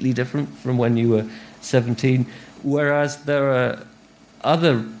completely different from when you were 17? Whereas there are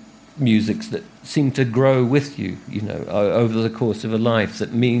other musics that seem to grow with you, over the course of a life,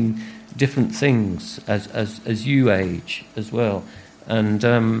 that mean different things as you age as well. And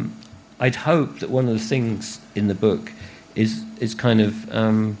I'd hope that one of the things in the book is kind of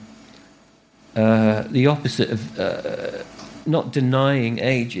the opposite of not denying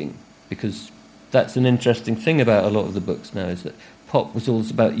aging, because that's an interesting thing about a lot of the books now, is that pop was always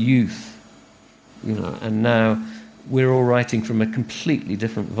about youth, and now we're all writing from a completely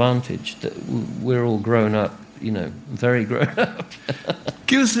different vantage, that we're all grown up, very grown up.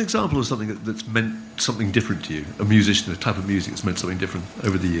 Give us an example of something that's meant something different to you, a musician, a type of music that's meant something different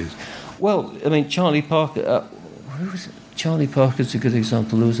over the years. Well, Charlie Parker, who was it? Charlie Parker's a good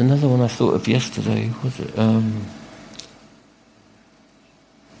example. There was another one I thought of yesterday, was it?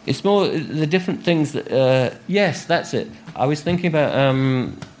 It's more the different things that... yes, that's it. I was thinking about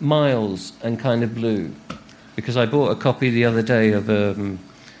Miles and Kind of Blue, because I bought a copy the other day of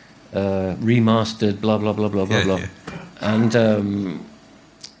remastered blah, blah, blah, blah, blah, blah. And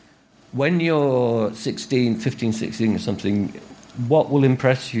when you're 15, 16 or something, what will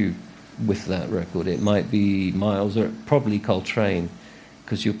impress you with that record? It might be Miles, or probably Coltrane,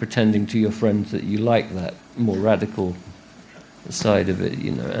 because you're pretending to your friends that you like that more radical side of it,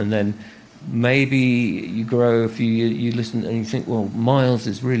 and then maybe you grow a few years, you listen and you think, well, Miles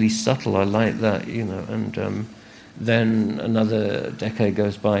is really subtle, I like that, and then another decade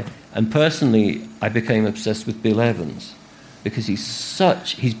goes by, and personally I became obsessed with Bill Evans, because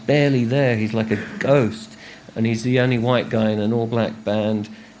he's barely there, he's like a ghost, and he's the only white guy in an all-black band,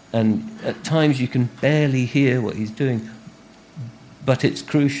 and at times you can barely hear what he's doing, but it's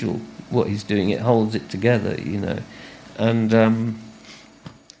crucial what he's doing, it holds it together, And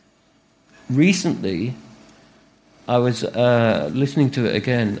recently, I was listening to it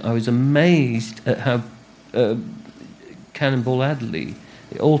again. I was amazed at how Cannonball Adderley,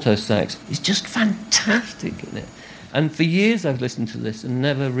 the alto sax, is just fantastic in it. And for years I've listened to this and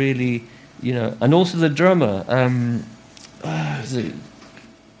never really, and also the drummer, I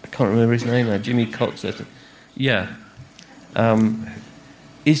can't remember his name now, Jimmy Cox, I think. Yeah.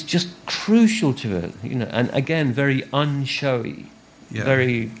 Is just crucial to it, you know, and again, very unshowy,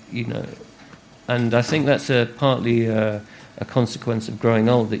 very, you know, and I think that's partly a consequence of growing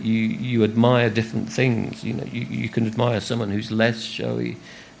old, that you admire different things, you know, you can admire someone who's less showy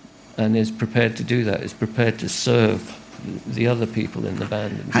and is prepared to do that, is prepared to serve the other people in the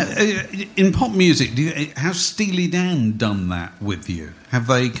band. In pop music, has Steely Dan done that with you? Have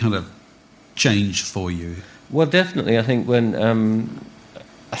they kind of changed for you? Well, definitely. I think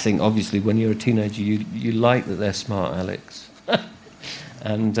obviously when you're a teenager, you like that they're smart Alex,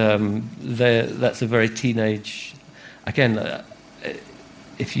 and that's a very teenage. Again,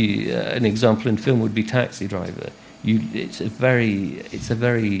 if you an example in film would be Taxi Driver. It's a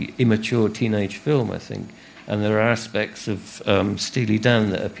very immature teenage film, I think, and there are aspects of Steely Dan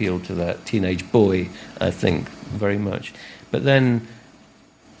that appeal to that teenage boy, I think, very much. But then,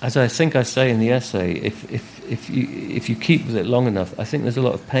 as I think I say in the essay, if you keep with it long enough, I think there's a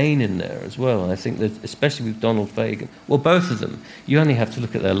lot of pain in there as well. And I think that, especially with Donald Fagen, well, both of them, you only have to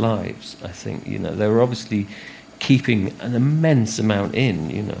look at their lives. I think, you know, they were obviously keeping an immense amount in,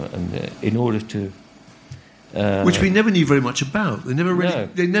 you know, and in order to. Which we never knew very much about. They never really. No.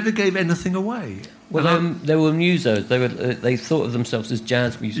 They never gave anything away. Well, they were musos. They thought of themselves as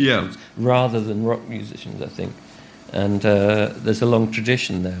jazz musicians rather than rock musicians, I think. And there's a long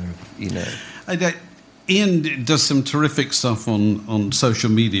tradition there, you know. Ian does some terrific stuff on social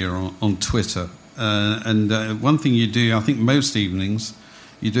media, on Twitter. And one thing you do, I think most evenings,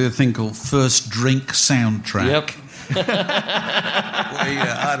 you do a thing called First Drink Soundtrack. Yep.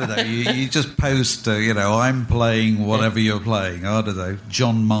 I don't know. You just post, I'm playing whatever you're playing. I don't know,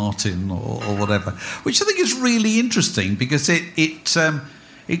 John Martin or whatever, which I think is really interesting because it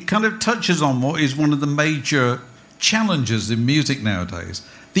kind of touches on what is one of the major challenges in music nowadays.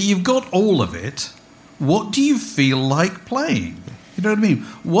 That you've got all of it. What do you feel like playing? You know what I mean?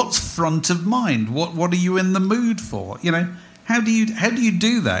 What's front of mind? What are you in the mood for? You know. How do you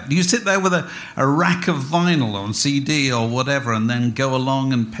do that? Do you sit there with a rack of vinyl on CD or whatever and then go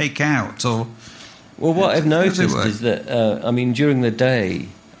along and pick out? Or well, what I've noticed is that during the day,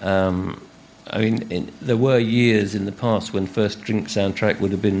 there were years in the past when First Drink Soundtrack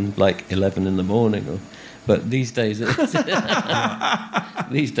would have been like 11 in the morning, but these days it's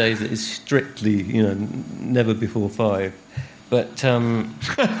strictly, you know, never before 5. But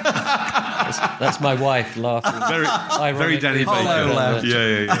that's my wife laughing. Very Danny Baker.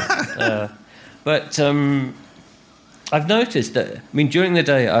 Yeah. But I've noticed that, during the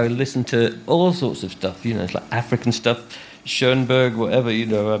day I listen to all sorts of stuff, you know, it's like African stuff, Schoenberg, whatever, you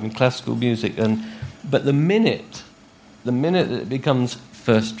know, classical music. But the minute that it becomes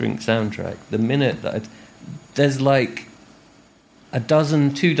First Drink Soundtrack, the minute that there's like 2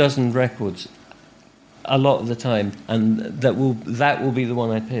 dozen records a lot of the time, and that will be the one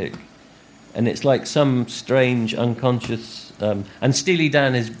I pick, and it's like some strange unconscious. And Steely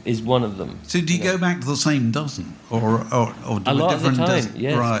Dan is one of them. So do you go back to the same dozen, or do a lot of the time? Dozen?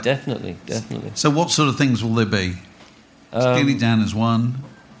 Yes, right. definitely. So what sort of things will there be? Steely Dan is one.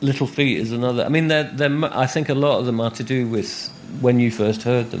 Little Feat is another. I think a lot of them are to do with when you first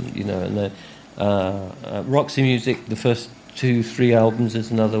heard them, you know. And Roxy Music, the first 2-3 albums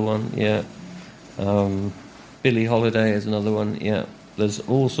is another one. Yeah. Billie Holiday is another one. Yeah, there's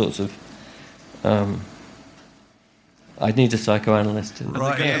all sorts of. I'd need a psychoanalyst to.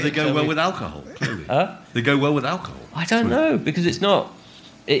 Right, they go well with alcohol. Clearly, they go well with alcohol. I don't know, because it's not.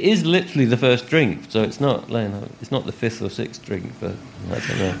 It is literally the first drink, so it's not. It's not the 5th or 6th drink, but I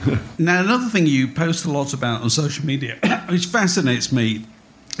don't know. Now, another thing you post a lot about on social media, which fascinates me,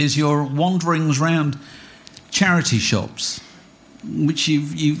 is your wanderings around charity shops, which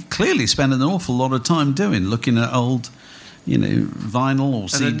you've clearly spent an awful lot of time doing, looking at old, you know, vinyl or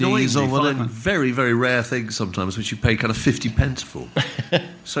CDs or whatever. Find very, very rare things sometimes, which you pay kind of 50 pence for.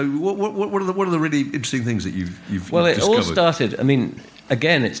 So, what are the really interesting things that you've Well, discovered? It all started.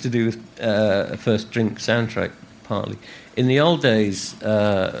 Again, it's to do with First Drink Soundtrack partly. In the old days,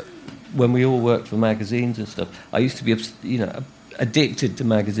 when we all worked for magazines and stuff, I used to be, addicted to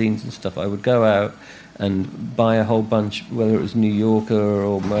magazines and stuff. I would go out and buy a whole bunch, whether it was New Yorker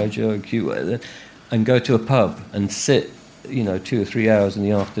or Mojo or Q, and go to a pub and sit, 2 or 3 hours in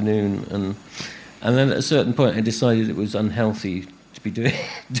the afternoon, and then at a certain point I decided it was unhealthy to be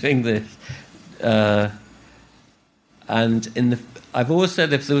doing this. I've always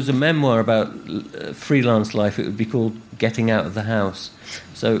said if there was a memoir about freelance life, it would be called Getting Out of the House.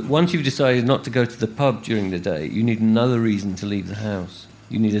 So once you've decided not to go to the pub during the day, you need another reason to leave the house.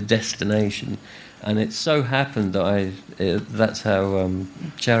 You need a destination. And it so happened that that's how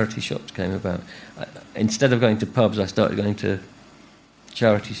charity shops came about. Instead of going to pubs, I started going to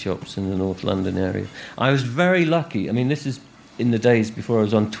charity shops in the North London area. I was very lucky. I mean, this is in the days before I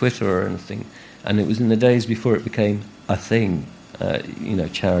was on Twitter or anything, and it was in the days before it became a thing,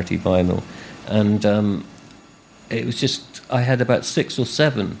 charity vinyl. And it was just, I had about 6 or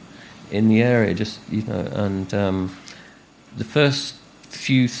 7 in the area, and the first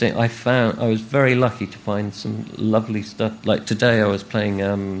few things I found, I was very lucky to find some lovely stuff. Like today I was playing,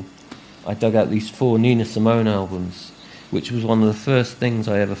 I dug out these 4 Nina Simone albums, which was one of the first things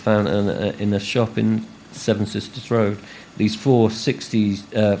I ever found in a shop in Seven Sisters Road. These 4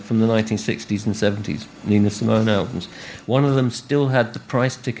 60s, from the 1960s and 70s Nina Simone albums. One of them still had the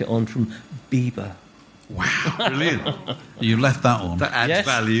price ticket on from Bieber. Wow, brilliant. You left that on. That adds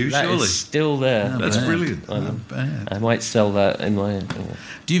value, that surely. Is still there. That's brilliant. I might sell that in my...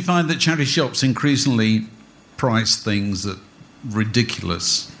 Do you find that charity shops increasingly price things at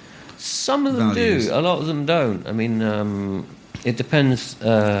ridiculous Some of them values? do, a lot of them don't. I mean, it depends.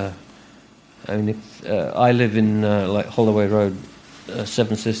 If I live in like Holloway Road,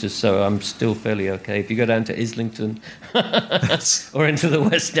 Seven Sisters, so I'm still fairly okay. If you go down to Islington or into the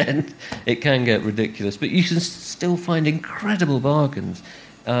West End, it can get ridiculous. But you can still find incredible bargains.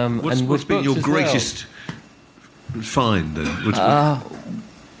 What's been your greatest find then?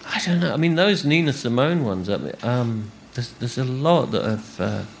 I don't know. I mean, those Nina Simone ones. There's a lot that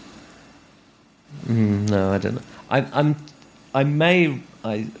have. No, I don't know.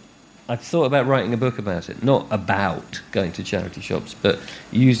 I've thought about writing a book about it, not about going to charity shops, but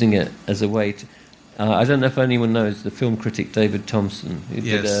using it as a way to... I don't know if anyone knows the film critic David Thompson, who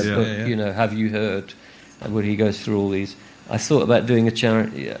did a book, Have You Heard, where he goes through all these. I thought about doing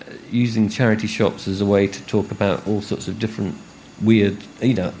using charity shops as a way to talk about all sorts of different weird,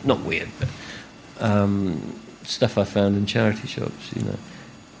 not weird, but stuff I found in charity shops,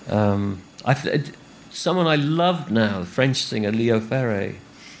 someone I loved now, the French singer Leo Ferré,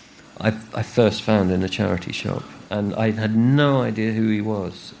 I first found in a charity shop, and I had no idea who he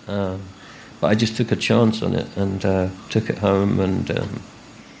was, but I just took a chance on it and took it home and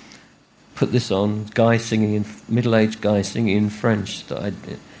put this on. Middle-aged guy singing in French that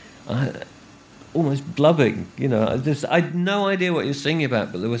I almost blubbing. I had no idea what he was singing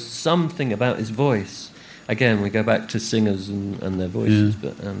about, but there was something about his voice. Again, we go back to singers and their voices,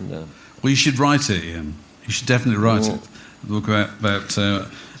 Well, you should write it, Ian. You should definitely write it. A book about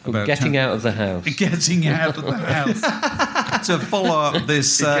getting out of the house. Getting out of the house. To follow up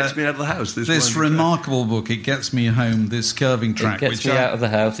this... It Gets Me Out of the House. This remarkable book, It Gets Me Home, this curving track. It gets me out of the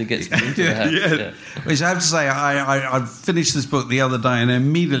house, it gets me into the house. Yeah. Which I have to say, I finished this book the other day and I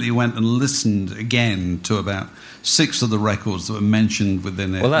immediately went and listened again to about 6 of the records that were mentioned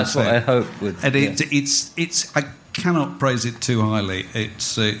within it. Well, that's what I hope would... And it's I cannot praise it too highly.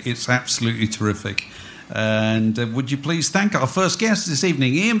 It's absolutely terrific. And would you please thank our first guest this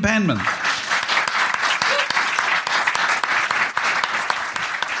evening, Ian Penman.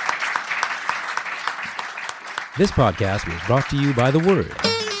 This podcast was brought to you by The Word.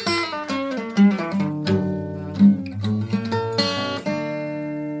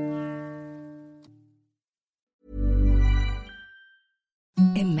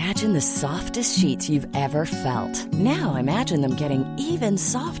 Imagine the softest sheets you've ever felt. Now imagine them getting even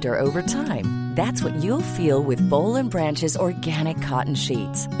softer over time. That's what you'll feel with Boll & Branch's organic cotton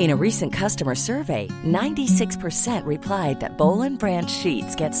sheets. In a recent customer survey, 96% replied that Boll & Branch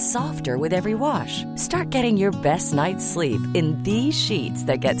sheets get softer with every wash. Start getting your best night's sleep in these sheets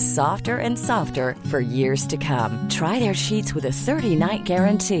that get softer and softer for years to come. Try their sheets with a 30-night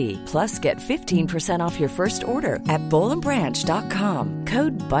guarantee. Plus, get 15% off your first order at bollandbranch.com.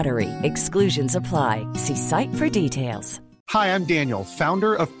 Code BUTTERY. Exclusions apply. See site for details. Hi, I'm Daniel,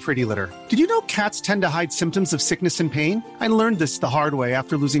 founder of Pretty Litter. Did you know cats tend to hide symptoms of sickness and pain? I learned this the hard way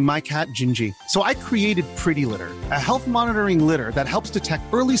after losing my cat, Gingy. So I created Pretty Litter, a health monitoring litter that helps detect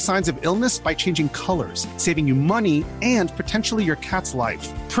early signs of illness by changing colors, saving you money and potentially your cat's life.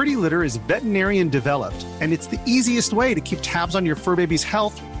 Pretty Litter is veterinarian developed, and it's the easiest way to keep tabs on your fur baby's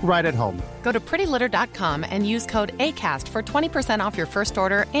health right at home. Go to prettylitter.com and use code ACAST for 20% off your first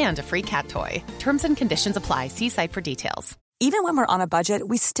order and a free cat toy. Terms and conditions apply. See site for details. Even when we're on a budget,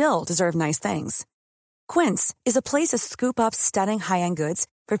 we still deserve nice things. Quince is a place to scoop up stunning high-end goods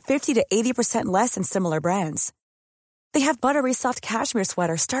for 50 to 80% less than similar brands. They have buttery soft cashmere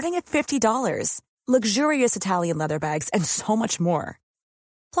sweaters starting at $50, luxurious Italian leather bags, and so much more.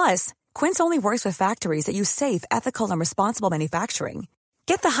 Plus, Quince only works with factories that use safe, ethical, and responsible manufacturing.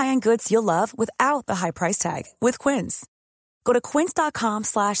 Get the high-end goods you'll love without the high price tag with Quince. Go to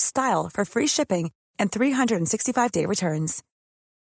quince.com/style for free shipping and 365-day returns.